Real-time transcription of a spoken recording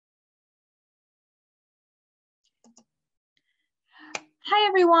Hi,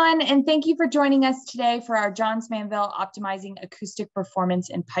 everyone, and thank you for joining us today for our Johns Manville Optimizing Acoustic Performance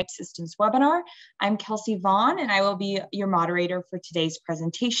in Pipe Systems webinar. I'm Kelsey Vaughn, and I will be your moderator for today's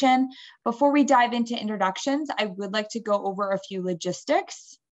presentation. Before we dive into introductions, I would like to go over a few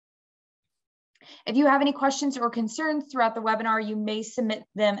logistics. If you have any questions or concerns throughout the webinar, you may submit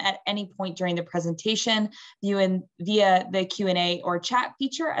them at any point during the presentation via the Q&A or chat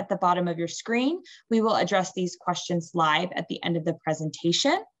feature at the bottom of your screen. We will address these questions live at the end of the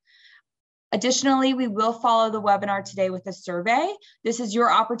presentation. Additionally, we will follow the webinar today with a survey. This is your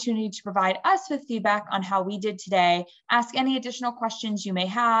opportunity to provide us with feedback on how we did today, ask any additional questions you may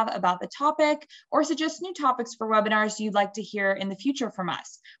have about the topic, or suggest new topics for webinars you'd like to hear in the future from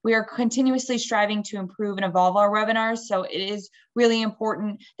us. We are continuously striving to improve and evolve our webinars, so it is really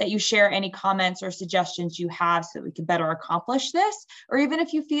important that you share any comments or suggestions you have so that we can better accomplish this. Or even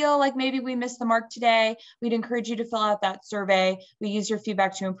if you feel like maybe we missed the mark today, we'd encourage you to fill out that survey. We use your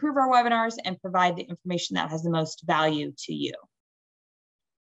feedback to improve our webinars and provide the information that has the most value to you.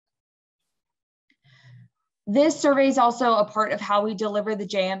 This survey is also a part of how we deliver the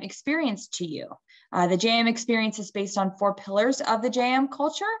JM experience to you. The JM experience is based on 4 pillars of the JM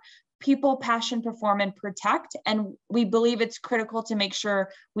culture: people, passion, perform, and protect. And we believe it's critical to make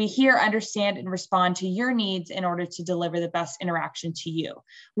sure we hear, understand, and respond to your needs in order to deliver the best interaction to you.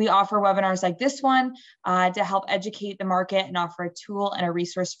 We offer webinars like this one to help educate the market and offer a tool and a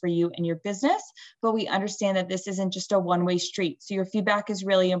resource for you and your business. But we understand that this isn't just a one-way street. So your feedback is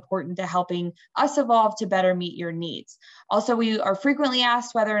really important to helping us evolve to better meet your needs. Also, we are frequently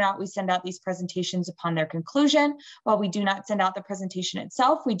asked whether or not we send out these presentations upon their conclusion. While we do not send out the presentation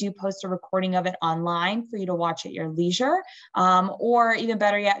itself, we do post a recording of it online for you to watch at your leisure, or even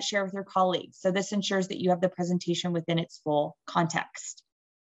better yet, share with your colleagues. So this ensures that you have the presentation within its full context.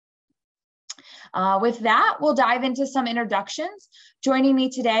 With that, we'll dive into some introductions. Joining me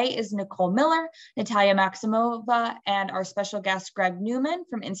today is Nicole Miller, Natalia Maximova, and our special guest, Greg Newman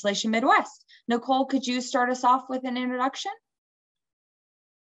from Insulation Midwest. Nicole, could you start us off with an introduction?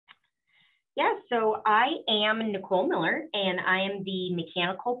 Yeah, so I am Nicole Miller, and I am the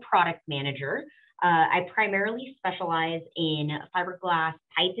mechanical product manager. I primarily specialize in fiberglass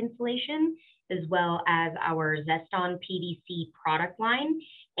pipe insulation, as well as our Zeston PVC product line.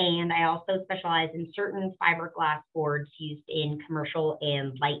 And I also specialize in certain fiberglass boards used in commercial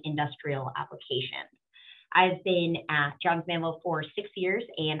and light industrial applications. I've been at Johns Manville for 6 years,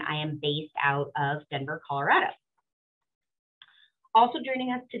 and I am based out of Denver, Colorado. Also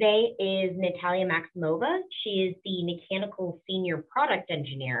joining us today is Natalia Maximova. She is the mechanical senior product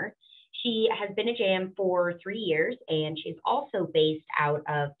engineer. She has been a JM for 3 years, and she's also based out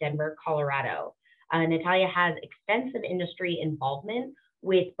of Denver, Colorado. Natalia has extensive industry involvement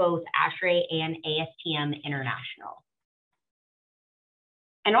with both ASHRAE and ASTM International.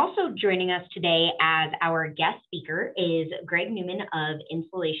 And also joining us today as our guest speaker is Greg Newman of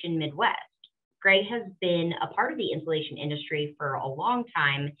Insulation Midwest. Greg has been a part of the insulation industry for a long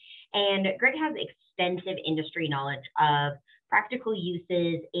time, and Greg has extensive industry knowledge of practical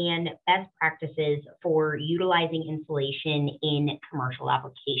uses and best practices for utilizing insulation in commercial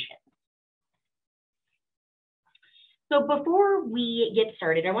applications. So before we get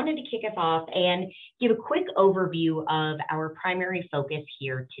started, I wanted to kick us off and give a quick overview of our primary focus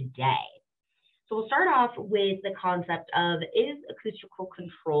here today. So we'll start off with the concept of, is acoustical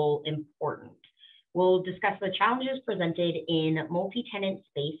control important? We'll discuss the challenges presented in multi-tenant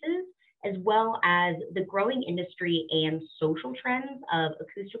spaces, as well as the growing industry and social trends of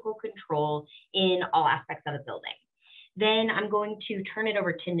acoustical control in all aspects of a building. Then I'm going to turn it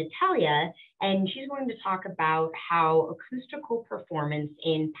over to Natalia, and she's going to talk about how acoustical performance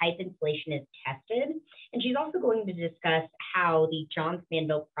in pipe insulation is tested. And she's also going to discuss how the Johns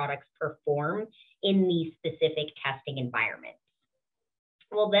Manville products perform in these specific testing environments.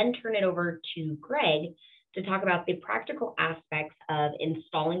 We'll then turn it over to Greg to talk about the practical aspects of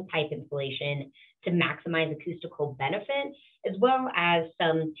installing pipe insulation to maximize acoustical benefit, as well as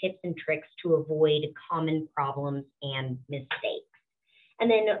some tips and tricks to avoid common problems and mistakes. And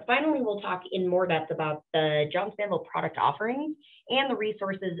then finally, we'll talk in more depth about the Johns Manville product offerings and the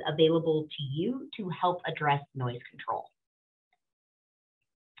resources available to you to help address noise control.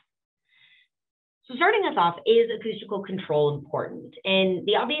 So starting us off, is acoustical control important? And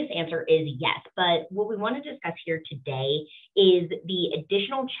the obvious answer is yes, but what we want to discuss here today is the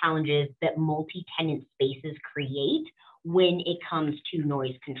additional challenges that multi-tenant spaces create when it comes to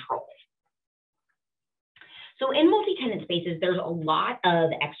noise control. So in multi-tenant spaces, there's a lot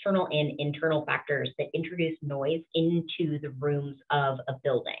of external and internal factors that introduce noise into the rooms of a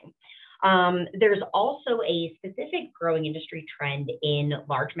building. There's also a specific growing industry trend in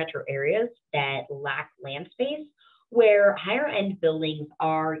large metro areas that lack land space, where higher end buildings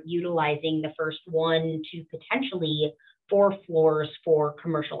are utilizing the first 1 to potentially 4 floors for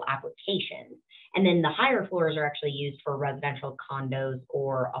commercial applications. And then the higher floors are actually used for residential condos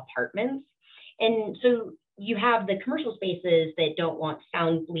or apartments. And so you have the commercial spaces that don't want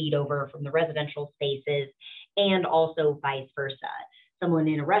sound bleed over from the residential spaces, and also vice versa. Someone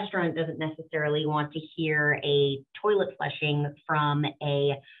in a restaurant doesn't necessarily want to hear a toilet flushing from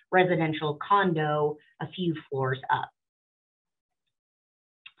a residential condo a few floors up.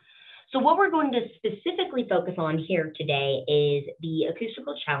 So what we're going to specifically focus on here today is the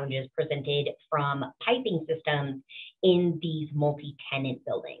acoustical challenges presented from piping systems in these multi-tenant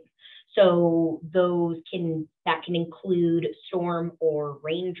buildings. So that can include storm or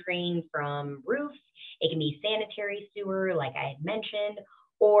rain drain from roofs. It can be sanitary sewer, like I had mentioned,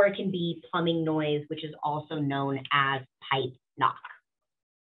 or it can be plumbing noise, which is also known as pipe knock.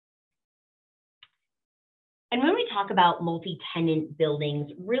 And when we talk about multi-tenant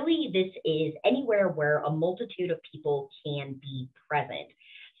buildings, really this is anywhere where a multitude of people can be present.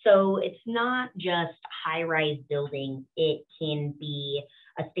 So it's not just high-rise buildings. It can be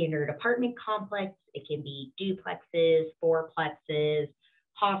a standard apartment complex. It can be duplexes, fourplexes,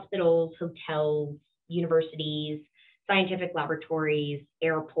 hospitals, hotels, universities, scientific laboratories,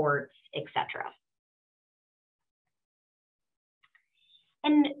 airports, etc.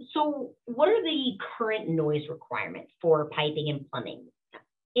 And so what are the current noise requirements for piping and plumbing?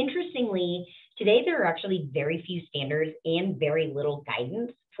 Interestingly, today there are actually very few standards and very little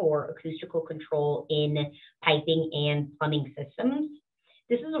guidance for acoustical control in piping and plumbing systems.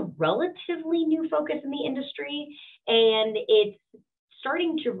 This is a relatively new focus in the industry, and it's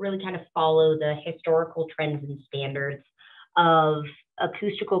starting to really kind of follow the historical trends and standards of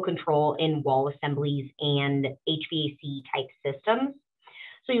acoustical control in wall assemblies and HVAC type systems.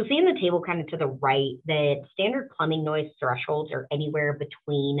 So you'll see in the table kind of to the right that standard plumbing noise thresholds are anywhere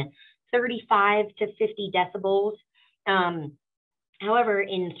between 35 to 50 decibels. However,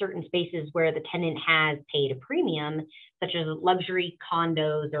 in certain spaces where the tenant has paid a premium, such as luxury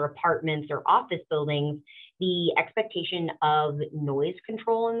condos or apartments or office buildings, the expectation of noise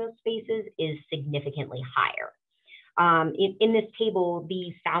control in those spaces is significantly higher. In this table,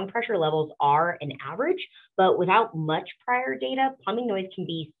 the sound pressure levels are an average, but without much prior data, plumbing noise can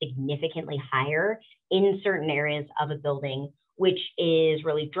be significantly higher in certain areas of a building, which is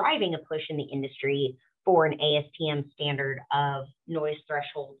really driving a push in the industry for an ASTM standard of noise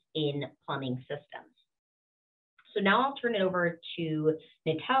thresholds in plumbing systems. So now I'll turn it over to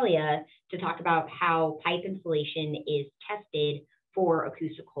Natalia to talk about how pipe insulation is tested for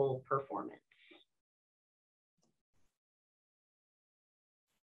acoustical performance.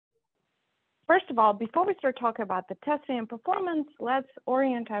 First of all, before we start talking about the testing and performance, let's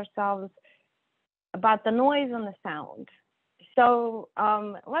orient ourselves about the noise and the sound. So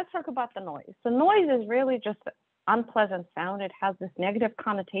let's talk about the noise. The noise is really just unpleasant sound. It has this negative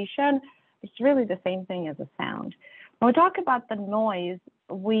connotation. It's really the same thing as a sound. When we talk about the noise,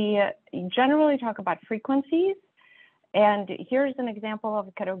 we generally talk about frequencies. And here's an example of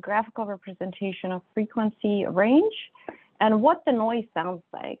a kind of graphical representation of frequency range and what the noise sounds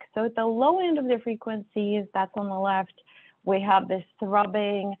like. So at the low end of the frequencies, that's on the left, we have this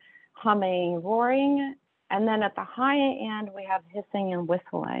throbbing, humming, roaring. And then at the high end, we have hissing and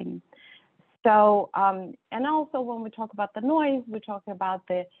whistling. So, and also when we talk about the noise, we talk about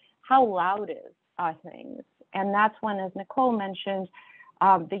how loud are things. And that's when, as Nicole mentioned,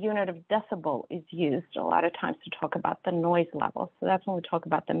 the unit of decibel is used a lot of times to talk about the noise level. So that's when we talk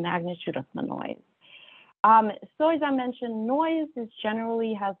about the magnitude of the noise. So as I mentioned, noise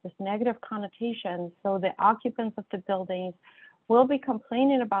generally has this negative connotation. So the occupants of the buildings will be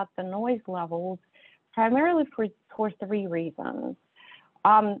complaining about the noise levels primarily for 3 reasons.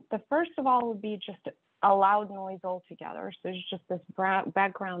 The first of all would be just a loud noise altogether. So it's just this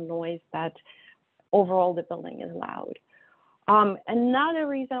background noise that overall the building is loud. Another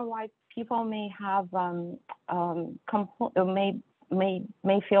reason why people may have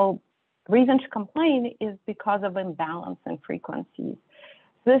may feel reason to complain is because of imbalance in frequencies.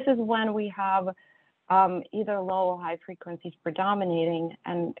 This is when we have either low or high frequencies predominating,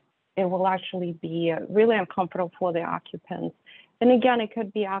 and it will actually be really uncomfortable for the occupants. And again, it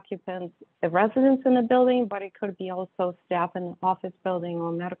could be occupants, the residents in the building, but it could be also staff in the office building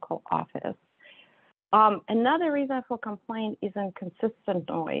or medical office. Another reason for complaint is inconsistent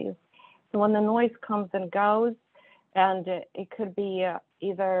noise. So when the noise comes and goes, and it could be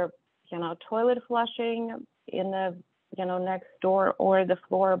either toilet flushing in the next door or the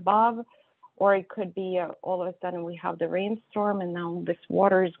floor above, or it could be all of a sudden we have the rainstorm and now this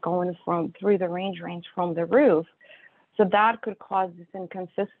water is going through the range drains from the roof. So that could cause this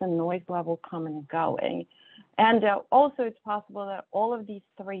inconsistent noise level coming and going. And also it's possible that all of these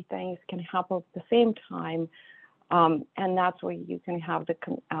three things can happen at the same time. And that's where you can have the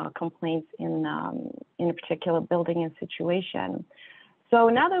complaints in a particular building and situation. So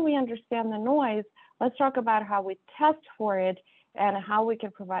now that we understand the noise, let's talk about how we test for it and how we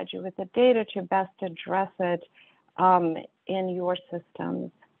can provide you with the data to best address it in your systems.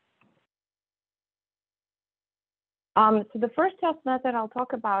 So the first test method I'll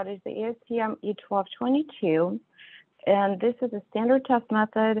talk about is the ASTM E1222. And this is a standard test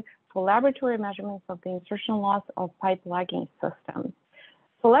method for laboratory measurements of the insertion loss of pipe lagging systems.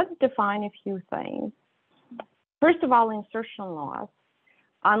 So let's define a few things. First of all, insertion loss.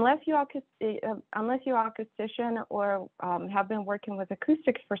 Unless you're an acoustician or have been working with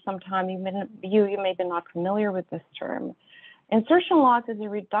acoustics for some time, you may be not familiar with this term. Insertion loss is a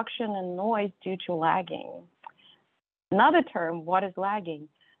reduction in noise due to lagging. Another term, what is lagging?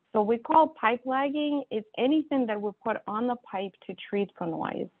 So we call pipe lagging, it's anything that we put on the pipe to treat for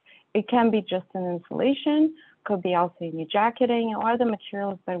noise. It can be just an insulation, could be also new jacketing, or the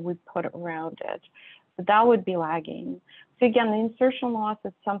materials that we put around it. So that would be lagging. So again, the insertion loss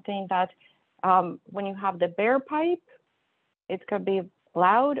is something that when you have the bare pipe, it could be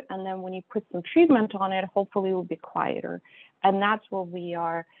loud, and then when you put some treatment on it, hopefully it will be quieter. And that's what we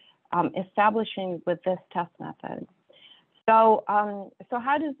are establishing with this test method. So, so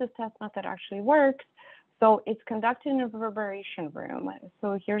how does this test method actually work? So it's conducted in a reverberation room.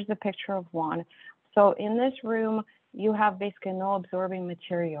 So here's the picture of one. So in this room, you have basically no absorbing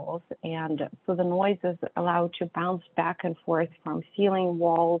materials. And so the noise is allowed to bounce back and forth from ceiling,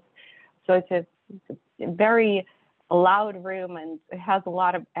 walls. So it's a very loud room and it has a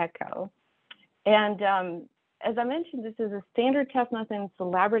lot of echo. And as I mentioned, this is a standard test method and it's a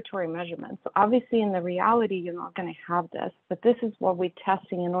laboratory measurement. So obviously in the reality, you're not going to have this, but this is what we're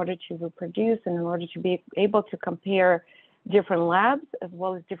testing in order to reproduce and in order to be able to compare different labs as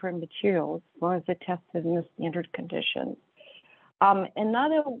well as different materials as long as they're tested in the standard conditions.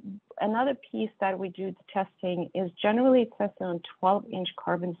 Another piece that we do the testing is generally tested on 12-inch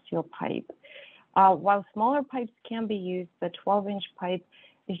carbon steel pipe. While smaller pipes can be used, the 12-inch pipe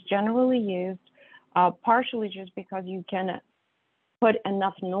is generally used partially just because you can put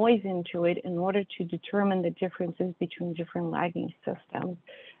enough noise into it in order to determine the differences between different lagging systems.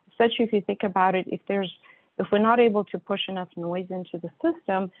 Especially if you think about it, if we're not able to push enough noise into the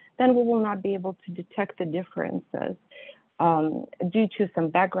system, then we will not be able to detect the differences due to some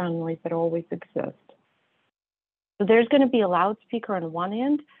background noise that always exists. So there's going to be a loudspeaker on one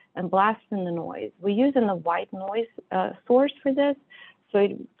end and blasting the noise. We're using the white noise source for this. So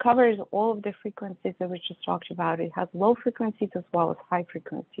it covers all of the frequencies that we just talked about. It has low frequencies as well as high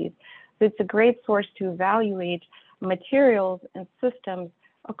frequencies. So it's a great source to evaluate materials and systems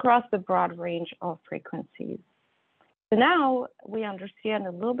across the broad range of frequencies. So now we understand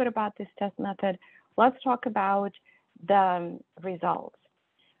a little bit about this test method. Let's talk about the results.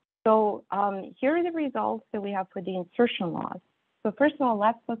 So here are the results that we have for the insertion loss. So first of all,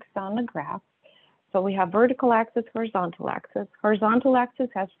 let's focus on the graph. So we have vertical axis, horizontal axis. Horizontal axis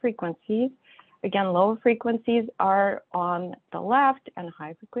has frequencies. Again, lower frequencies are on the left and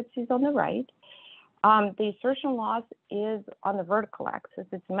high frequencies on the right. The insertion loss is on the vertical axis.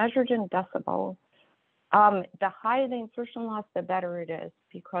 It's measured in decibels. The higher the insertion loss, the better it is,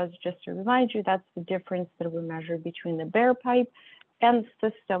 because just to remind you, that's the difference that we measure between the bare pipe and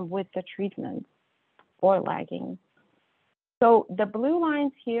the system with the treatment or lagging. So the blue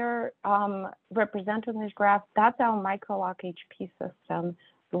lines here represented in this graph, that's our microlock HP system.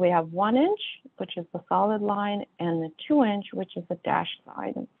 So we have 1 inch, which is the solid line, and the 2 inch, which is the dashed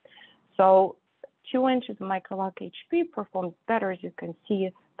line. So 2 inches microlock HP performs better. As you can see,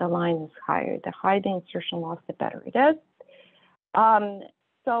 the line is higher. The higher the insertion loss, the better it is.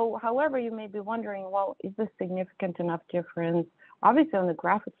 So however, you may be wondering, well, is this significant enough difference? Obviously on the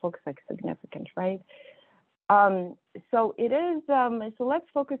graph, it looks like significant, right? So it is, so let's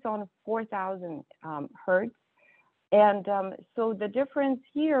focus on 4,000 hertz. And so the difference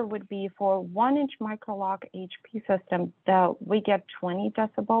here would be for 1 inch microlock HP system, that we get 20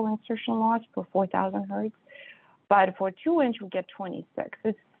 decibel insertion loss for 4,000 hertz. But for 2 inch, we get 26.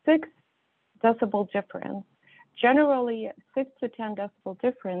 It's 6 decibel difference. Generally, 6 to 10 decibel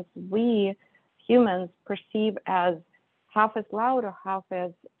difference, we humans perceive as half as loud or half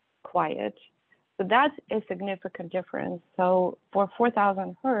as quiet. So that's a significant difference. So for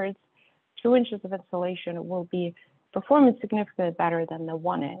 4,000 hertz, 2 inches of insulation will be performance significantly better than the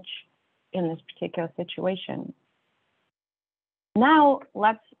 1 inch in this particular situation. Now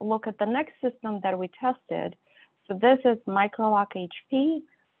let's look at the next system that we tested. So this is Microlock HP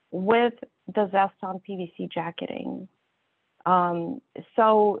with the Zeston PVC jacketing.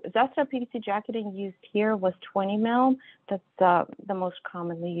 So Zeston PVC jacketing used here was 20 mil. That's the most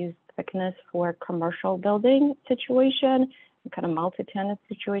commonly used thickness for commercial building situation, kind of multi-tenant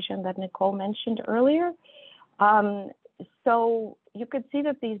situation that Nicole mentioned earlier. So you could see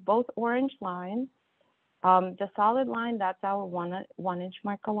that these both orange lines, the solid line, that's our one inch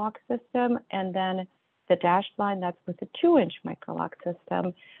microlock system, and then the dashed line, that's with the 2-inch microlock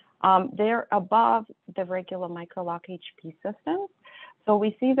system. They're above the regular microlock HP systems. So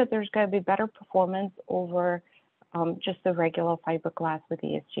we see that there's going to be better performance over just the regular fiberglass with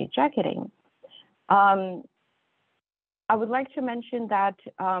ESG jacketing. I would like to mention that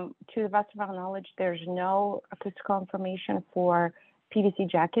to the best of our knowledge, there's no acoustical information for PVC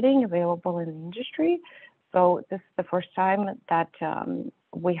jacketing available in the industry. So this is the first time that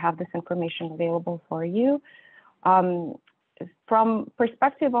we have this information available for you. From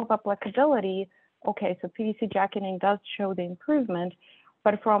perspective of applicability, okay, so PVC jacketing does show the improvement,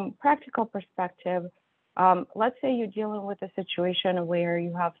 but from practical perspective, let's say you're dealing with a situation where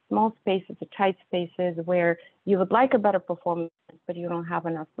you have small spaces or tight spaces where you would like a better performance, but you don't have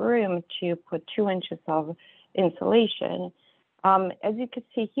enough room to put 2 inches of insulation. As you can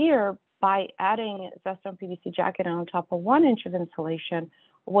see here, by adding Zeston PVC jacketing on top of 1 inch of insulation,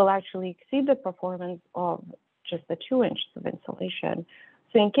 will actually exceed the performance of just the 2 inches of insulation.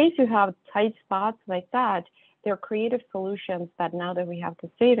 So in case you have tight spots like that, there are creative solutions that now that we have the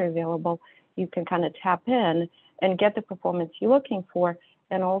data available, you can kind of tap in and get the performance you're looking for,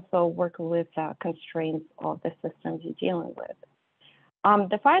 and also work with constraints of the systems you're dealing with.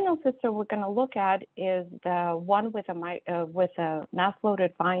 The final system we're going to look at is the one with a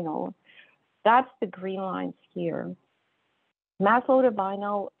mass-loaded vinyl. That's the green lines here. Mass-loaded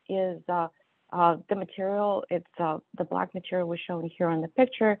vinyl is the material. It's the black material was shown here on the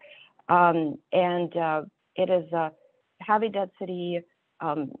picture, and it is a heavy density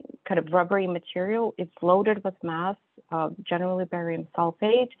kind of rubbery material. It's loaded with mass, generally barium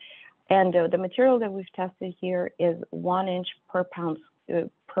sulfate, and the material that we've tested here is 1 inch per pound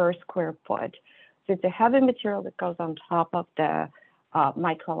per square foot. So it's a heavy material that goes on top of the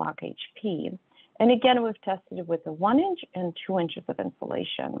Microlock HP. And again, we've tested it with a 1 inch and 2 inches of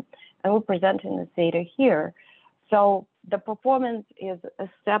insulation, and we're presenting this data here. So the performance is a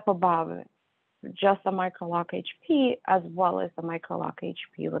step above just the Microlock HP as well as the Microlock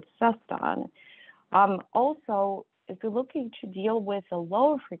HP with Zeston. Also, if you're looking to deal with the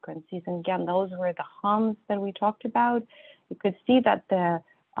lower frequencies, and again, those were the hums that we talked about, you could see that the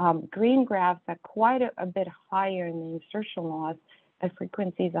green graphs are quite a bit higher in the insertion loss at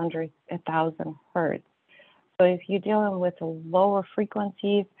frequencies under 1,000 hertz. So if you're dealing with the lower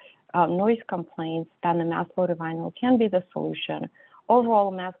frequencies, noise complaints, then the mass-loaded vinyl can be the solution. Overall,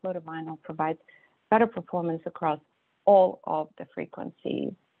 mass-loaded vinyl provides better performance across all of the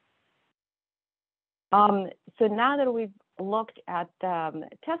frequencies. So now that we've looked at the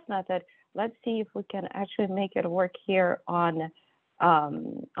test method, let's see if we can actually make it work here on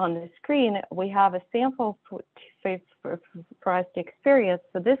the screen. We have a sample for us to experience.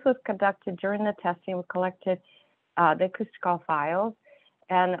 So this was conducted during the testing. We collected the acoustical files,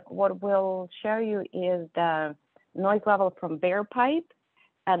 and what we'll show you is the noise level from bare pipe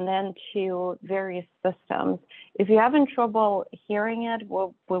and then to various systems. If you're having trouble hearing it,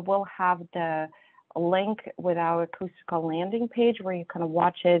 we will have the link with our acoustical landing page where you can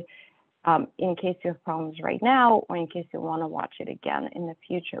watch it in case you have problems right now or in case you want to watch it again in the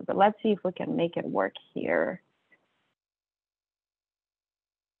future. But let's see if we can make it work here.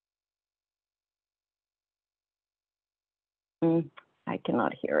 I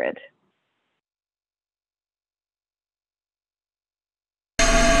cannot hear it.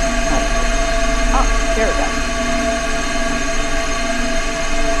 Oh, here we go.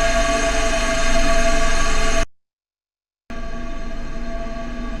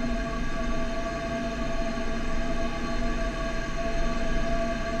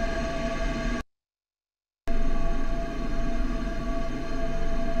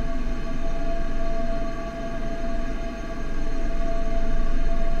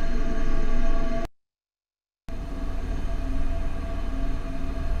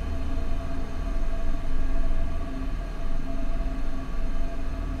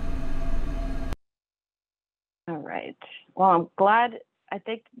 All right. Well, I'm glad. I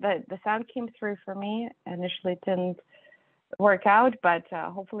think that the sound came through for me. Initially, it didn't work out, but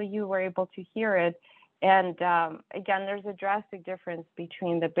hopefully you were able to hear it. And again, there's a drastic difference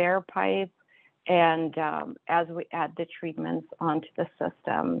between the bare pipe and as we add the treatments onto the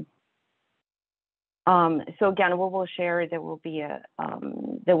system. So again, we will share. There will be a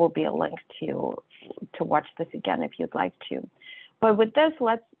link to watch this again if you'd like to. But with this,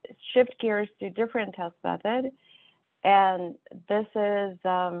 let's shift gears to a different test method. And this is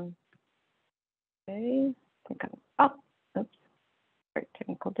okay. Oops, sorry,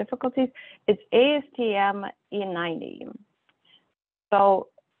 technical difficulties. It's ASTM E90. So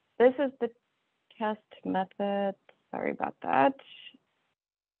this is the test method. Sorry about that.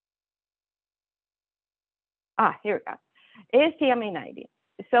 Here we go. ASTM E90.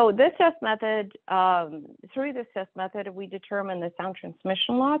 So this test method, through this test method, we determine the sound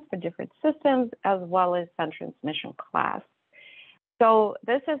transmission loss for different systems as well as sound transmission class. So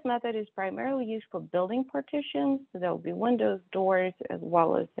this test method is primarily used for building partitions. So there will be windows, doors, as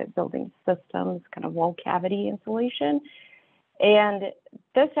well as the building systems, kind of wall cavity insulation. And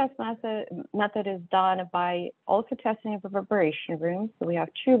this test method is done by also testing the reverberation rooms. So we have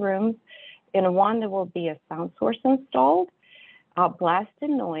 2 rooms. In one, there will be a sound source installed, blast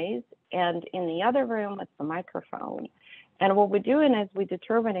and noise, and in the other room, it's the microphone. And what we're doing is we're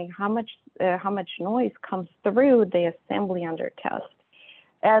determining how much noise comes through the assembly under test.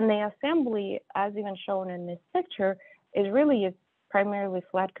 And the assembly, as even shown in this picture, is really primarily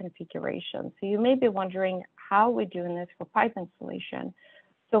flat configuration. So you may be wondering how we're doing this for pipe insulation.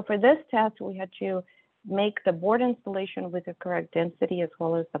 So for this test, we had to make the board installation with the correct density as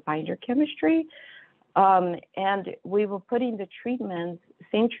well as the binder chemistry. And we were putting the treatments,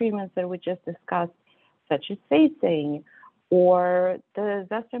 same treatments that we just discussed, such as facing or the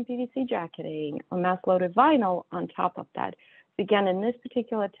Zeston PVC jacketing or mass-loaded vinyl on top of that. So again, in this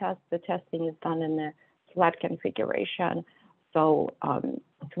particular test, the testing is done in the flat configuration. So,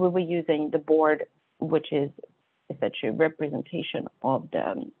 we were using the board, which is essentially a representation of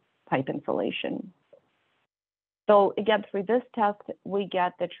the pipe insulation. So again, through this test, we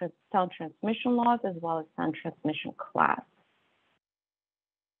get the sound transmission loss as well as sound transmission class.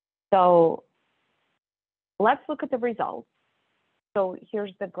 So let's look at the results. So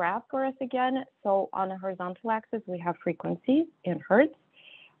here's the graph for us again. So on the horizontal axis, we have frequency in hertz.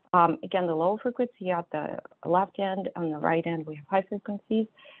 Again, the low frequency at the left end, on the right end, we have high frequencies.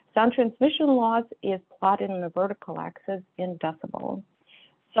 Sound transmission loss is plotted on the vertical axis in decibel.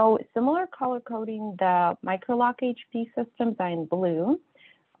 So similar color coding, the microlock HP systems are in blue,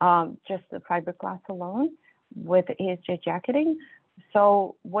 just the fiberglass alone with ASJ jacketing.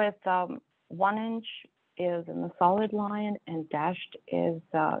 So with 1 inch is in the solid line and dashed is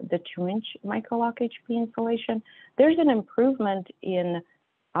the 2-inch microlock HP insulation. There's an improvement in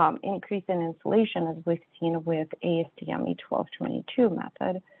increase in insulation as we've seen with ASTM E1222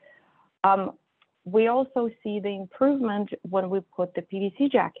 method. We also see the improvement when we put the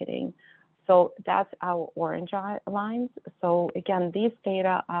PVC jacketing. So that's our orange lines. So again, these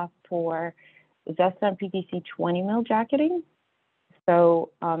data are for Zeston PVC 20 mil jacketing. So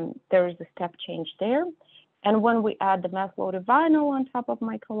there is a step change there. And when we add the mass-loaded vinyl on top of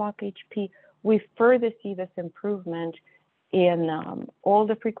microlock HP, we further see this improvement in all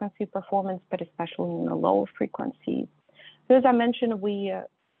the frequency performance, but especially in the lower frequencies. So as I mentioned, we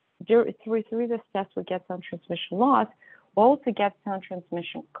through this test, we get sound transmission loss. We also get sound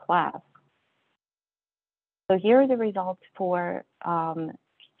transmission class. So here are the results for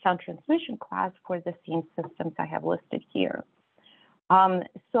sound transmission class for the same systems I have listed here.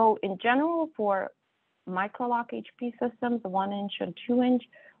 So in general, for microlock HP systems, 1 inch and 2 inch,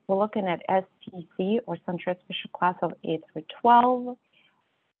 we're looking at STC or sound transmission class of 8 through 12.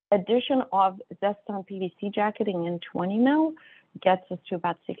 Addition of Zeston PVC jacketing in 20 mil gets us to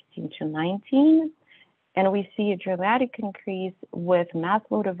about 16 to 19. And we see a dramatic increase with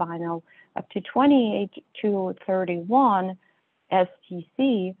mass-loaded vinyl up to 28 to 31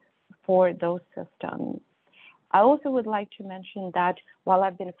 STC for those systems. I also would like to mention that while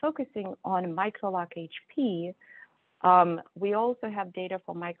I've been focusing on microlock HP, we also have data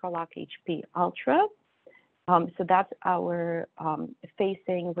for microlock HP Ultra. So that's our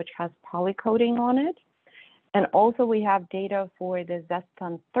facing, which has poly coating on it. And also we have data for the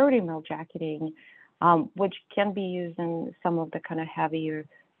Zeston 30 mil jacketing, which can be used in some of the kind of heavier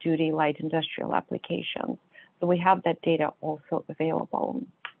duty light industrial applications. So we have that data also available.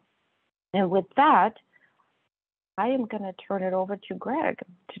 And with that, I am going to turn it over to Greg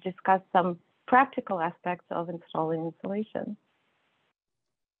to discuss some practical aspects of installing insulation.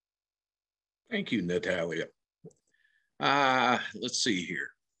 Thank you, Natalia. Let's see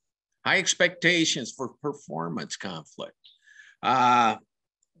here. High expectations for performance conflict.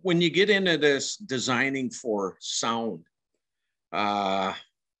 when you get into this designing for sound,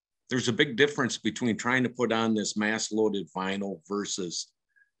 there's a big difference between trying to put on this mass loaded vinyl versus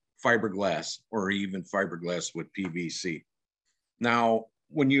fiberglass or even fiberglass with PVC. Now,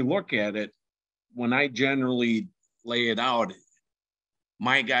 when you look at it, when I generally lay it out,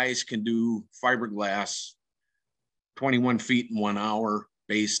 my guys can do fiberglass 21 feet in 1 hour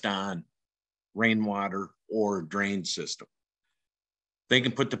based on rainwater or drain system. They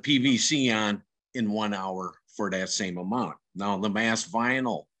can put the PVC on in 1 hour for that same amount. Now the mass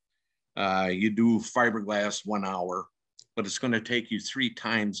vinyl, you do fiberglass 1 hour, but it's going to take you 3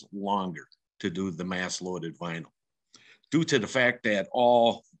 times longer to do the mass loaded vinyl due to the fact that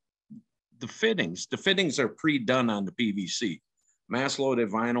all the fittings are pre-done on the PVC. Mass loaded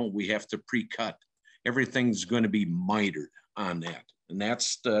vinyl, we have to pre-cut. Everything's going to be mitered on that. And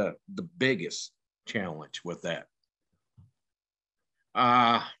that's the biggest challenge with that.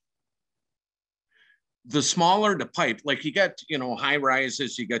 The smaller the pipe, like you got, you know, high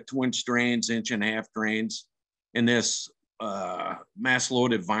rises, you got 2-inch drains, 1.5-inch drains. In this mass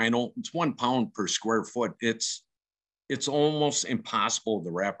loaded vinyl, it's 1 pound per square foot. It's almost impossible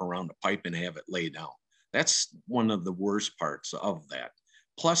to wrap around the pipe and have it lay down. That's one of the worst parts of that.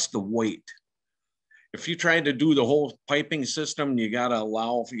 Plus the weight. If you try to do the whole piping system, you got to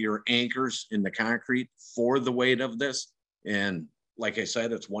allow for your anchors in the concrete for the weight of this. And like I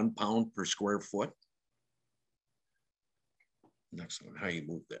said, it's 1 pound per square foot. Next one, how you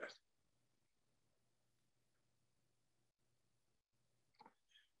move that.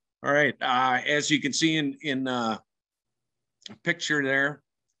 All right, as you can see in a picture there,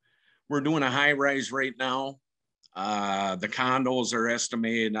 we're doing a high rise right now. The condos are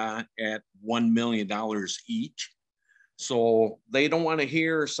estimated at $1 million each. So they don't want to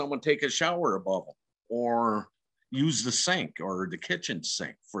hear someone take a shower above them or use the sink or the kitchen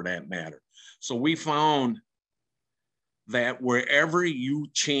sink for that matter. So we found that wherever you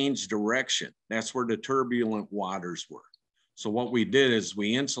change direction, that's where the turbulent waters were. So what we did is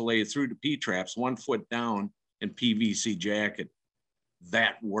we insulated through the P-traps 1 foot down in PVC jacket.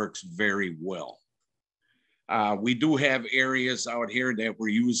 That works very well. We do have areas out here that we're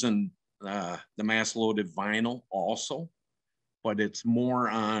using the mass loaded vinyl also, but it's more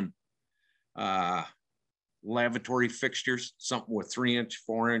on lavatory fixtures, something with 3-inch,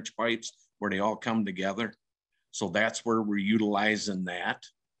 4-inch pipes where they all come together. So that's where we're utilizing that.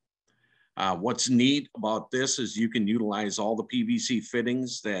 What's neat about this is you can utilize all the PVC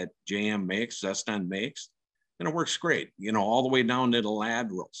fittings that JM makes, Zeston makes, and it works great. You know, all the way down to the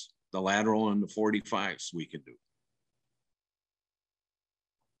laterals, the lateral and the 45s we can do.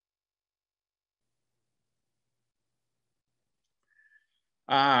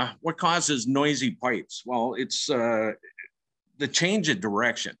 What causes noisy pipes? Well, it's the change of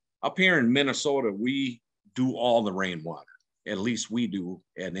direction. Up here in Minnesota, we do all the rainwater. At least we do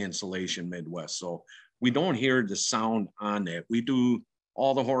at Insulation Midwest. So we don't hear the sound on that. We do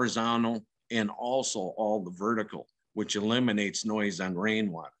all the horizontal and also all the vertical, which eliminates noise on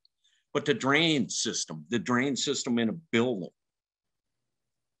rainwater. But the drain system in a building,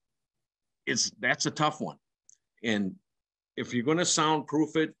 that's a tough one. And if you're going to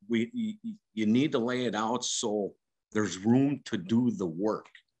soundproof it, you need to lay it out so there's room to do the work.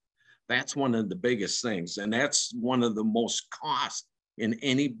 That's one of the biggest things. And that's one of the most cost in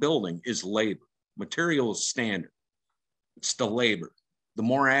any building is labor. Material is standard. It's the labor. The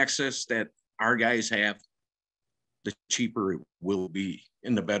more access that our guys have, the cheaper it will be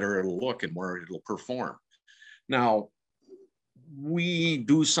and the better it'll look and where it'll perform. Now, we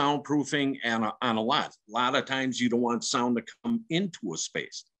do soundproofing on a lot. A lot of times you don't want sound to come into a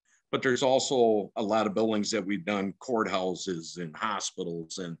space, but there's also a lot of buildings that we've done, courthouses and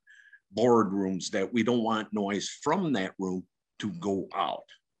hospitals and boardrooms, that we don't want noise from that room to go out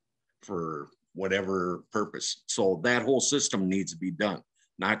for whatever purpose. So that whole system needs to be done,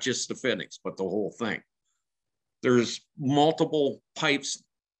 not just the fittings, but the whole thing. There's multiple pipes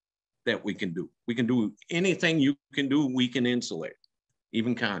that we can do. We can do anything you can do, we can insulate,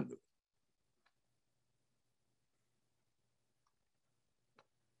 even conduit.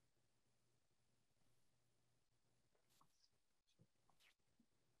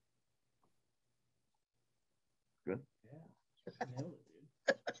 Good. Yeah. Nailed it,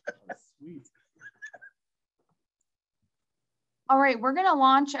 dude. That was sweet. All right, we're going to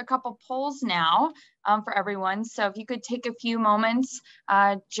launch a couple polls now for everyone. So if you could take a few moments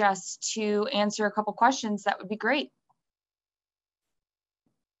just to answer a couple questions, that would be great.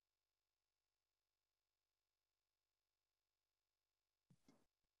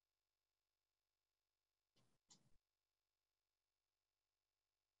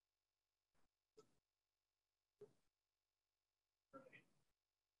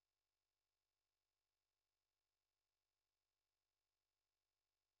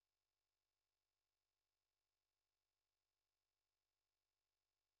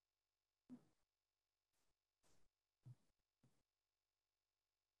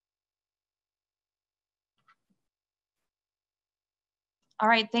 All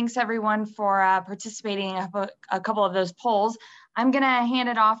right, thanks everyone for participating in a couple of those polls. I'm gonna hand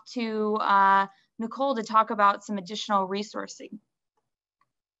it off to Nicole to talk about some additional resourcing.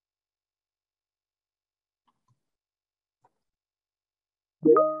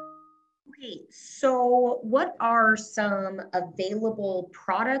 Okay, so what are some available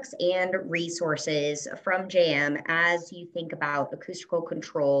products and resources from JM as you think about acoustical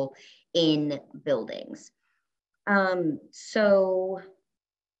control in buildings? So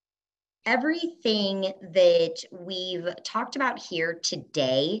everything that we've talked about here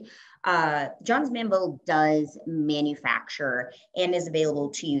today, Johns Manville does manufacture and is available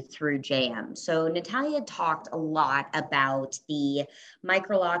to you through JM. So Natalia talked a lot about the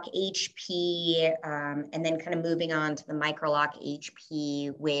Microlock HP, and then kind of moving on to the Microlock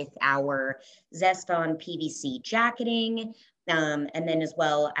HP with our Zeston PVC jacketing, and then as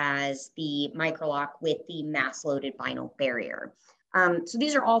well as the Microlock with the mass-loaded vinyl barrier. So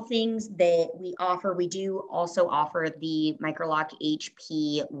these are all things that we offer. We do also offer the Microlock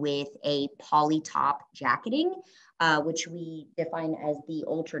HP with a polytop jacketing, which we define as the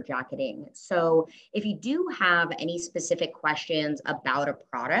ultra jacketing. So if you do have any specific questions about a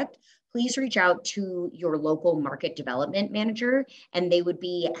product, please reach out to your local market development manager, and they would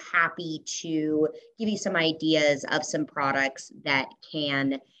be happy to give you some ideas of some products that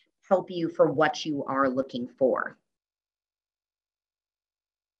can help you for what you are looking for.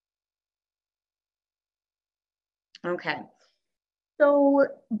 Okay, so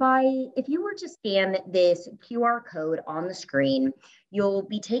if you were to scan this QR code on the screen, you'll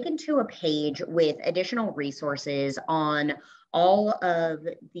be taken to a page with additional resources on all of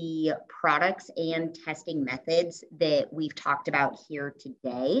the products and testing methods that we've talked about here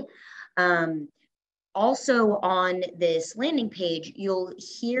today. Also on this landing page, you'll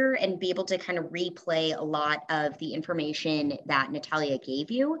hear and be able to kind of replay a lot of the information that Natalia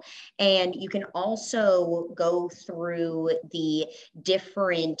gave you. And you can also go through the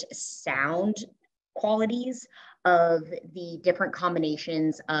different sound qualities of the different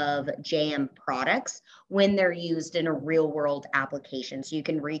combinations of JM products when they're used in a real world application. So you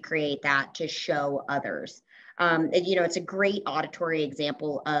can recreate that to show others. You know, it's a great auditory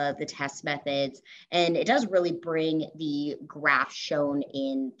example of the test methods, and it does really bring the graph shown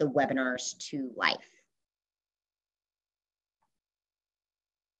in the webinars to life.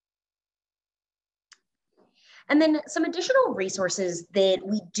 And then some additional resources that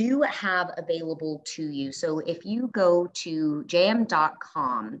we do have available to you. So if you go to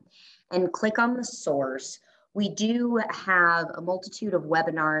jm.com and click on the source, we do have a multitude of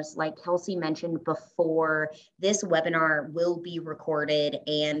webinars, like Kelsey mentioned before. This webinar will be recorded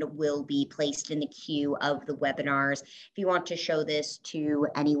and will be placed in the queue of the webinars if you want to show this to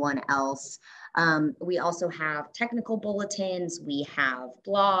anyone else. We also have technical bulletins. We have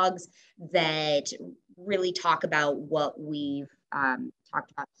blogs that really talk about what we've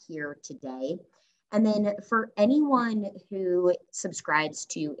talked about here today. And then for anyone who subscribes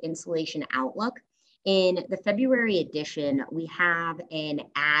to Insulation Outlook, in the February edition, we have an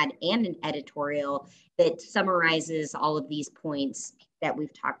ad and an editorial that summarizes all of these points that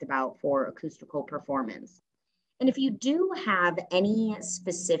we've talked about for acoustical performance. And if you do have any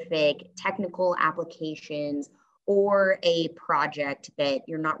specific technical applications or a project that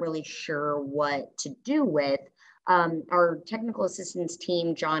you're not really sure what to do with, our technical assistance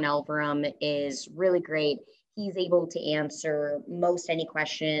team, John Elverum, is really great. He's able to answer most any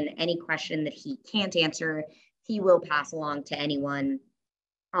question that he can't answer, he will pass along to anyone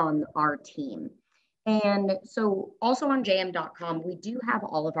on our team. And so also on jm.com, we do have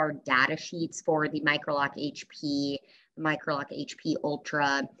all of our data sheets for the Microlock HP, Microlock HP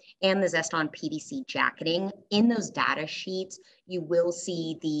Ultra, and the Zeston PVC jacketing. In those data sheets, you will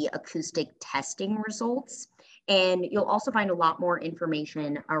see the acoustic testing results. And you'll also find a lot more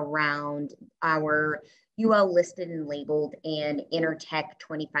information around our UL listed and labeled and Intertech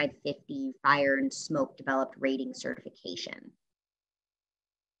 2550 fire and smoke developed rating certification.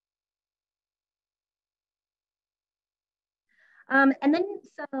 And then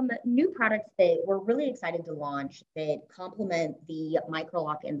some new products that we're really excited to launch that complement the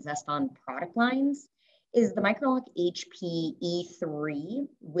Microlock and Zeston product lines is the Microlock HP E3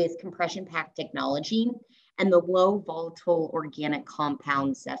 with compression pack technology and the low volatile organic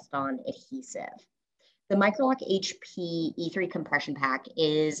compound Zeston adhesive. The Microlock HP E3 compression pack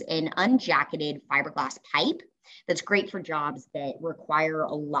is an unjacketed fiberglass pipe that's great for jobs that require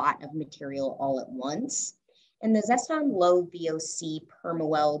a lot of material all at once. And the Zeston Low VOC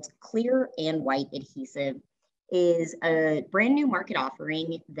Permaweld clear and white adhesive is a brand new market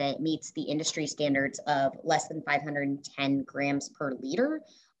offering that meets the industry standards of less than 510 grams per liter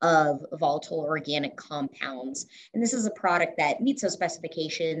of volatile organic compounds. And this is a product that meets those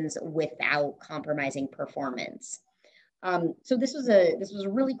specifications without compromising performance. So this was a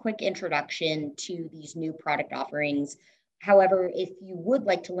really quick introduction to these new product offerings. However, if you would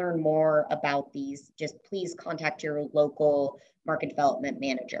like to learn more about these, just please contact your local market development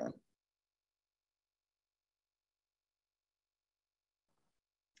manager.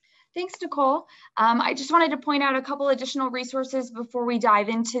 Thanks, Nicole. I just wanted to point out a couple additional resources before we dive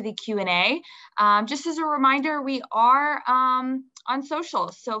into the Q&A. Just as a reminder, we are on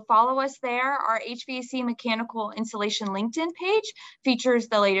social, so follow us there. Our HVAC Mechanical Insulation LinkedIn page features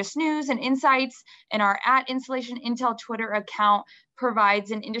the latest news and insights, and our @InsulationIntel Twitter account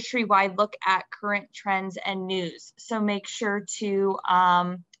provides an industry-wide look at current trends and news. So make sure to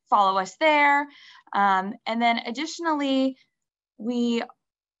follow us there. And then additionally, we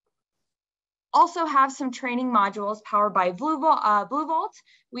also have some training modules powered by Blue Vault.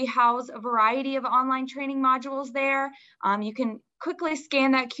 We house a variety of online training modules there. You can quickly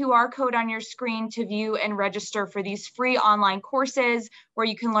scan that QR code on your screen to view and register for these free online courses where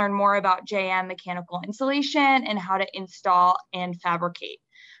you can learn more about JM mechanical insulation and how to install and fabricate.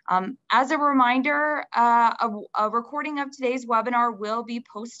 As a reminder, a recording of today's webinar will be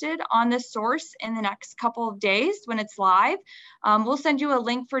posted on the source in the next couple of days when it's live. We'll send you a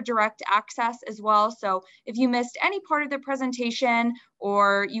link for direct access as well. So if you missed any part of the presentation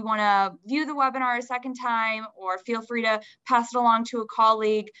or you want to view the webinar a second time, or feel free to pass it along to a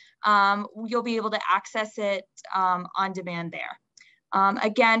colleague, you'll be able to access it on demand there.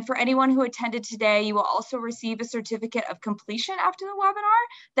 Again, for anyone who attended today, you will also receive a certificate of completion after the webinar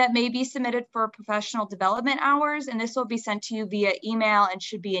that may be submitted for professional development hours, and this will be sent to you via email and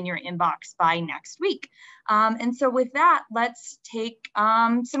should be in your inbox by next week. And so with that, let's take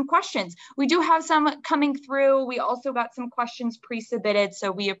some questions. We do have some coming through. We also got some questions pre-submitted,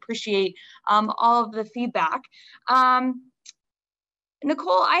 so we appreciate all of the feedback.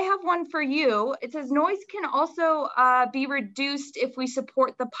 Nicole, I have one for you. It says noise can also be reduced if we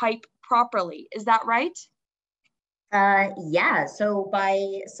support the pipe properly. Is that right? Yeah, so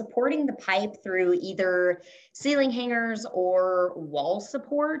by supporting the pipe through either ceiling hangers or wall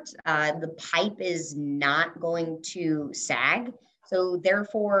support, the pipe is not going to sag. So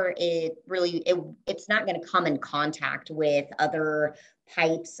therefore, it's not going to come in contact with other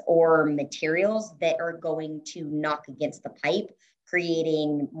pipes or materials that are going to knock against the pipe,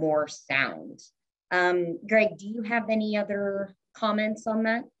 creating more sound. Greg, do you have any other comments on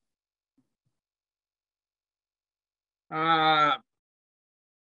that?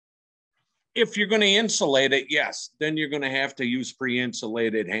 If you're going to insulate it, yes, then you're going to have to use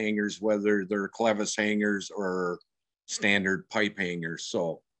pre-insulated hangers, whether they're clevis hangers or standard pipe hangers.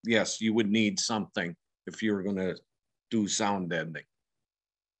 So yes, you would need something if you were going to do sound deadening.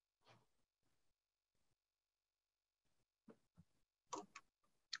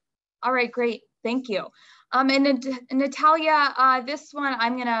 All right, great. Thank you. And Natalia, this one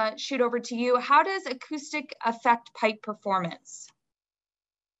I'm going to shoot over to you. How does acoustic affect pipe performance?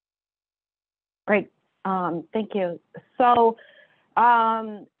 Great. Thank you. So,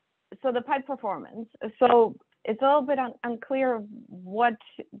 so the pipe performance. So it's a little bit unclear what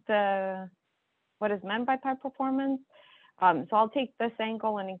is meant by pipe performance. So I'll take this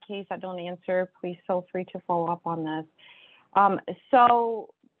angle, and in case I don't answer, please feel free to follow up on this. So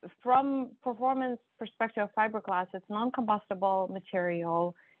from performance perspective of fiberglass, it's non-combustible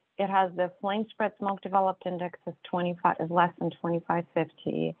material. It has the flame spread smoke developed index is less than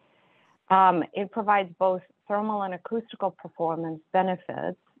 2550. It provides both thermal and acoustical performance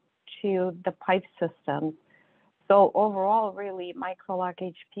benefits to the pipe systems. So overall, really, microlock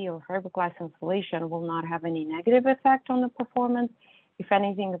HP or fiberglass insulation will not have any negative effect on the performance. If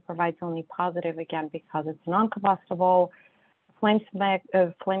anything, it provides only positive, again, because it's non-combustible. Flame spread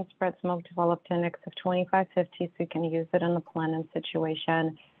smoke developed index of 2550, so you can use it in the plenum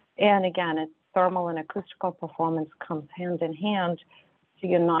situation. And again, its thermal and acoustical performance comes hand in hand, so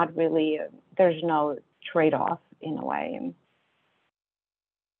you're not really, there's no trade-off in a way.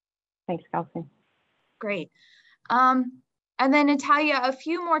 Thanks, Kelsey. Great. And then Natalia, a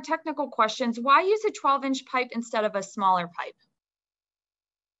few more technical questions. Why use a 12-inch pipe instead of a smaller pipe?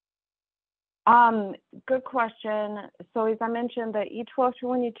 Good question. So as I mentioned, the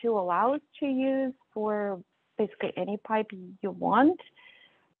E12222 allows to use for basically any pipe you want.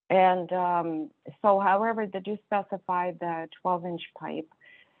 And so however, they do specify the 12-inch pipe.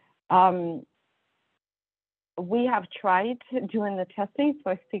 we have tried doing the testing,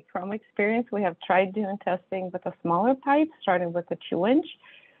 so I speak from experience. We have tried doing testing with a smaller pipe, starting with a 2-inch,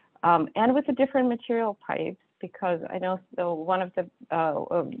 and with a different material pipes, because I know there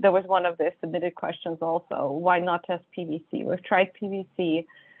was one of the submitted questions also, why not test PVC? We've tried PVC.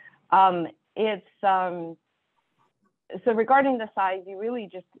 So regarding the size, you really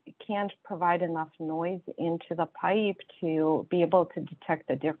just can't provide enough noise into the pipe to be able to detect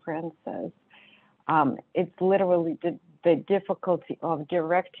the differences. It's literally the difficulty of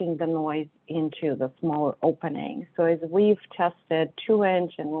directing the noise into the smaller opening. So as we've tested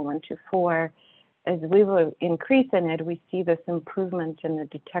 2-inch and we went to 4, as we were increasing it, we see this improvement in the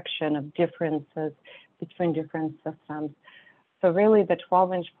detection of differences between different systems. So really the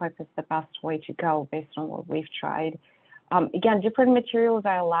 12-inch pipe is the best way to go based on what we've tried. Again, different materials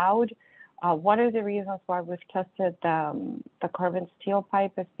are allowed. One of the reasons why we've tested the carbon steel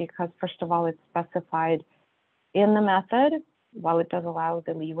pipe is because, first of all, it's specified in the method, while it does allow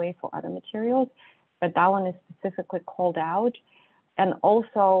the leeway for other materials, but that one is specifically called out. And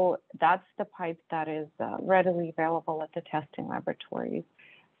also, that's the pipe that is readily available at the testing laboratories.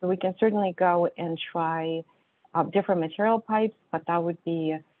 So we can certainly go and try different material pipes, but that would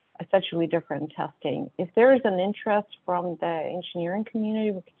be essentially different testing. If there is an interest from the engineering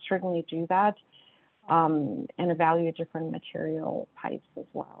community, we could certainly do that and evaluate different material pipes as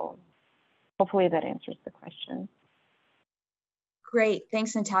well. Hopefully that answers the question. Great,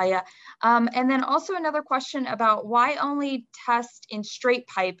 thanks, Natalia. And then also another question about why only test in straight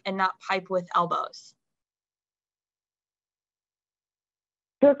pipe and not pipe with elbows?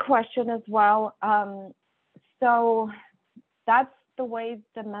 Good question as well. So that's the way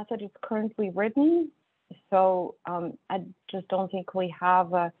the method is currently written. So I just don't think we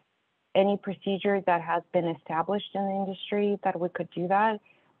have any procedure that has been established in the industry that we could do that.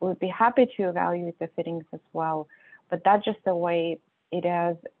 We would be happy to evaluate the fittings as well, but that's just the way it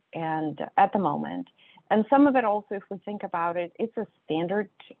is and at the moment. And some of it also, if we think about it, it's a standard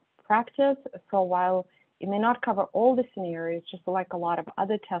practice. So while it may not cover all the scenarios, just like a lot of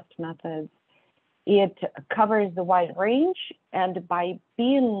other test methods, it covers the wide range, and by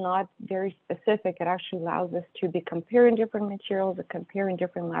being not very specific, it actually allows us to be comparing different materials and comparing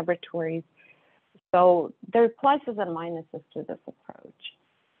different laboratories. So there are pluses and minuses to this approach.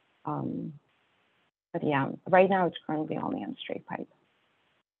 But yeah, right now it's currently only on straight pipe.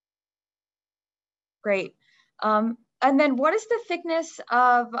 Great. And then what is the thickness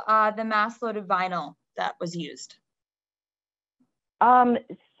of the mass-loaded vinyl that was used?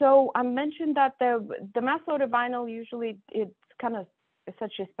 So I mentioned that the mass-loaded vinyl, usually it's kind of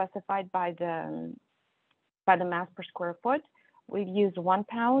essentially specified by the mass per square foot. We've used 1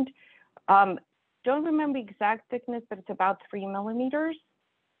 pound. Don't remember exact thickness, but it's about 3 millimeters.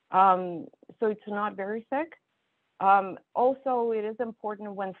 So it's not very thick. Also, it is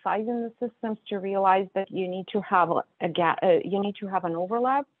important when sizing the systems to realize that you need to have you need to have an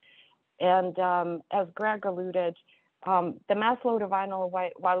overlap. And as Greg alluded, the mass-loaded vinyl,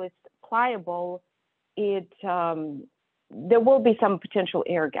 while it's pliable, there will be some potential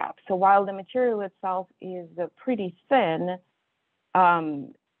air gaps. So while the material itself is pretty thin,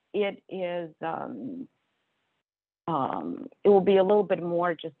 it will be a little bit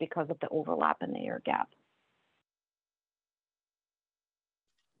more just because of the overlap in the air gap.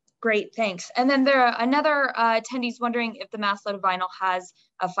 Great, thanks. And then there are another attendees wondering if the mass-loaded vinyl has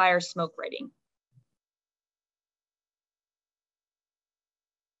a fire smoke rating.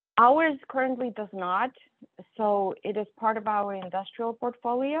 Ours currently does not, so it is part of our industrial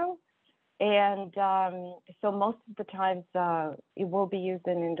portfolio. And so most of the times it will be used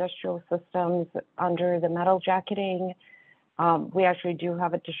in industrial systems under the metal jacketing. We actually do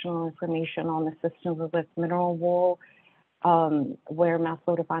have additional information on the system with mineral wool, where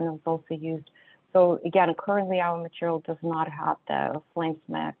mass-loaded vinyl is also used. So again, currently our material does not have the flame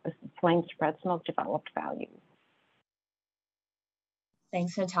spread smoke developed values.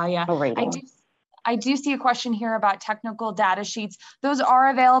 Thanks, Natalia. Oh, I do see a question here about technical data sheets. Those are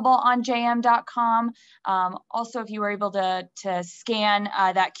available on jm.com. Also, if you were able to scan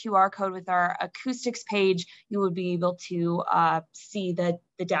that QR code with our acoustics page, you would be able to see the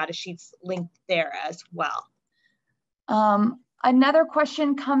data sheets linked there as well. Another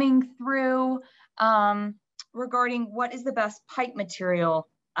question coming through regarding what is the best pipe material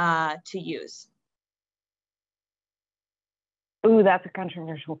to use? Ooh, that's a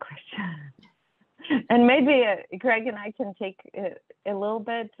controversial question. And maybe Greg and I can take a little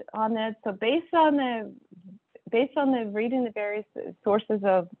bit on it. So based on the reading the various sources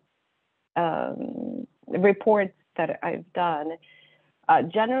of reports that I've done,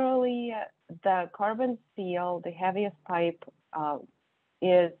 Generally, the carbon steel, the heaviest pipe,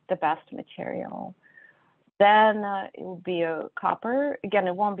 is the best material. Then it will be a copper. Again,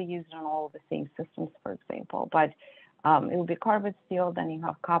 it won't be used on all of the same systems, for example, but it will be carbon steel, then you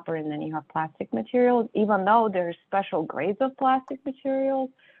have copper, and then you have plastic materials, even though there's special grades of plastic materials,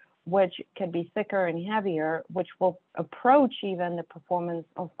 which can be thicker and heavier, which will approach even the performance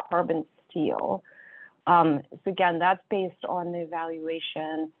of carbon steel. So again, that's based on the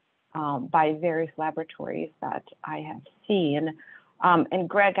evaluation by various laboratories that I have seen. And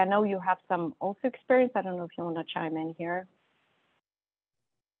Greg, I know you have some also experience. I don't know if you want to chime in here.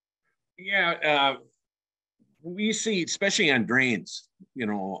 Yeah, we see, especially on drains, you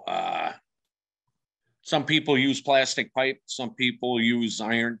know, some people use plastic pipe, some people use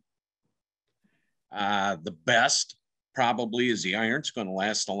iron. The best probably is the iron. It's going to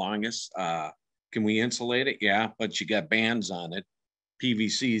last the longest. Can we insulate it? Yeah, but you got bands on it.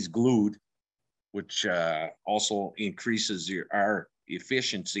 PVC is glued, which also increases our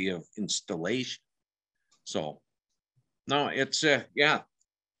efficiency of installation. So, no, it's, yeah,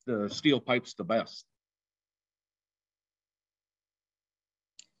 the steel pipe's the best.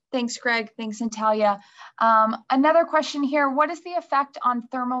 Thanks, Greg. Thanks, Natalia. Another question here. What is the effect on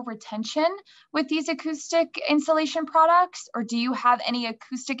thermal retention with these acoustic insulation products? Or do you have any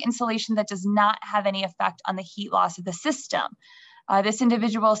acoustic insulation that does not have any effect on the heat loss of the system? This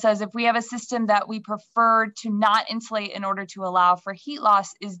individual says, if we have a system that we prefer to not insulate in order to allow for heat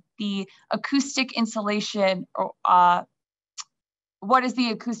loss, is the acoustic insulation, what is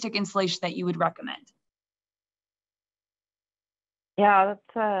the acoustic insulation that you would recommend? Yeah,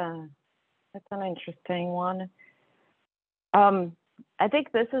 that's an interesting one. I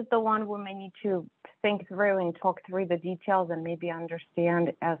think this is the one we may need to think through and talk through the details and maybe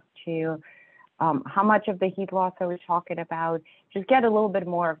understand as to how much of the heat loss are we talking about. Just get a little bit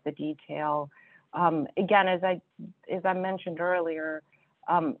more of the detail. Again, as I mentioned earlier,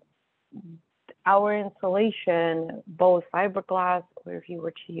 our insulation, both fiberglass or if you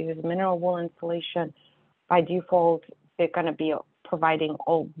were to use mineral wool insulation, by default, they're going to be providing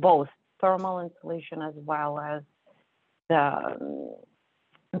both thermal insulation as well as the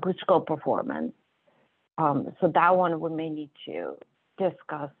acoustical performance. So that one we may need to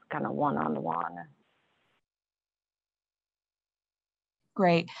discuss kind of one-on-one.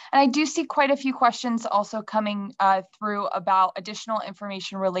 Great. And I do see quite a few questions also coming through about additional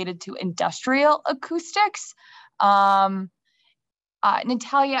information related to industrial acoustics.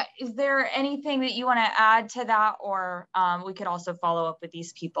 Natalia, is there anything that you want to add to that, or we could also follow up with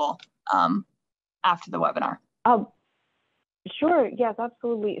these people after the webinar? Sure, yes,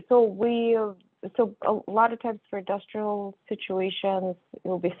 absolutely. So a lot of times for industrial situations, it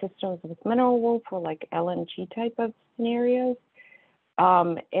will be systems with mineral wool for like LNG type of scenarios.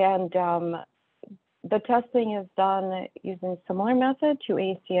 The testing is done using similar method to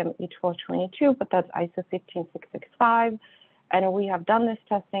ASTM E1222, but that's ISO 15665. And we have done this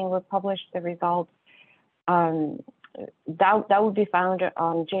testing. We've published the results. That would be found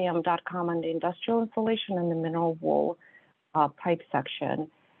on jm.com on the industrial insulation and the mineral wool pipe section.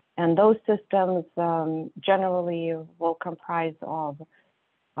 And those systems generally will comprise of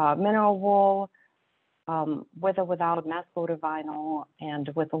mineral wool, with or without a mass floater vinyl, and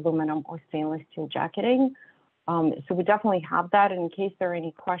with aluminum or stainless steel jacketing. So we definitely have that. And in case there are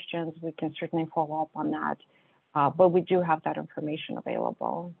any questions, we can certainly follow up on that. But we do have that information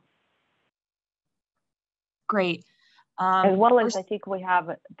available. Great. As well as I think we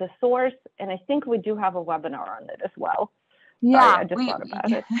have the source, and I think we do have a webinar on it as well. Yeah, sorry, I just thought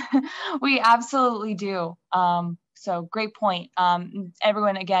about it. We absolutely do. So great point.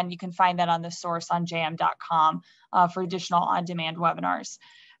 Everyone, again, you can find that on the source on jm.com for additional on-demand webinars.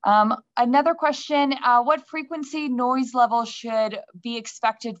 Another question, what frequency noise level should be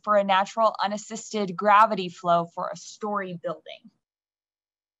expected for a natural unassisted gravity flow for a story building?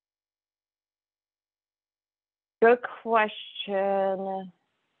 Good question.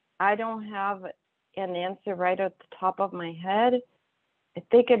 I don't have an answer right at the top of my head. I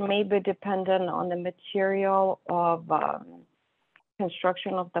think it may be dependent on the material of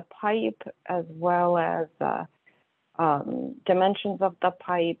construction of the pipe, as well as dimensions of the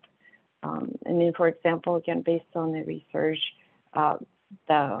pipe. I mean, for example, again, based on the research,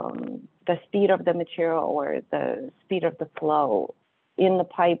 the speed of the material or the speed of the flow in the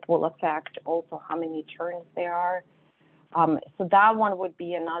pipe will affect also how many turns there are. So that one would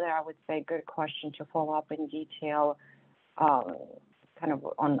be another, I would say, good question to follow up in detail, kind of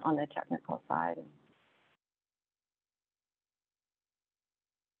on the technical side.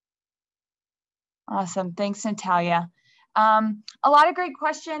 Awesome. Thanks, Natalia. A lot of great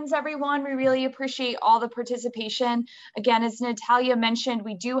questions, everyone. We really appreciate all the participation. Again, as Natalia mentioned,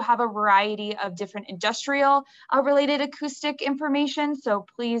 we do have a variety of different industrial related acoustic information. So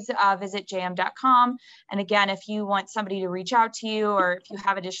please visit jm.com. And again, if you want somebody to reach out to you or if you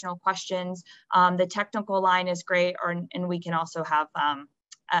have additional questions, the technical line is great, and we can also have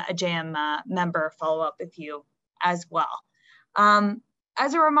a JM member follow up with you as well.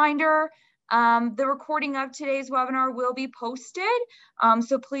 As a reminder, the recording of today's webinar will be posted,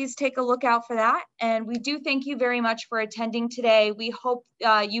 so please take a look out for that. And we do thank you very much for attending today. We hope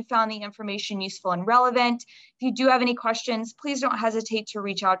you found the information useful and relevant. If you do have any questions, please don't hesitate to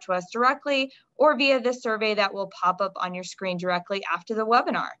reach out to us directly or via the survey that will pop up on your screen directly after the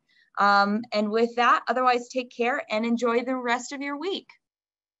webinar. And with that, otherwise take care and enjoy the rest of your week.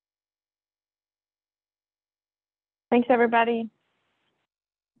 Thanks, everybody.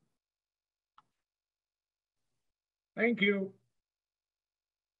 Thank you.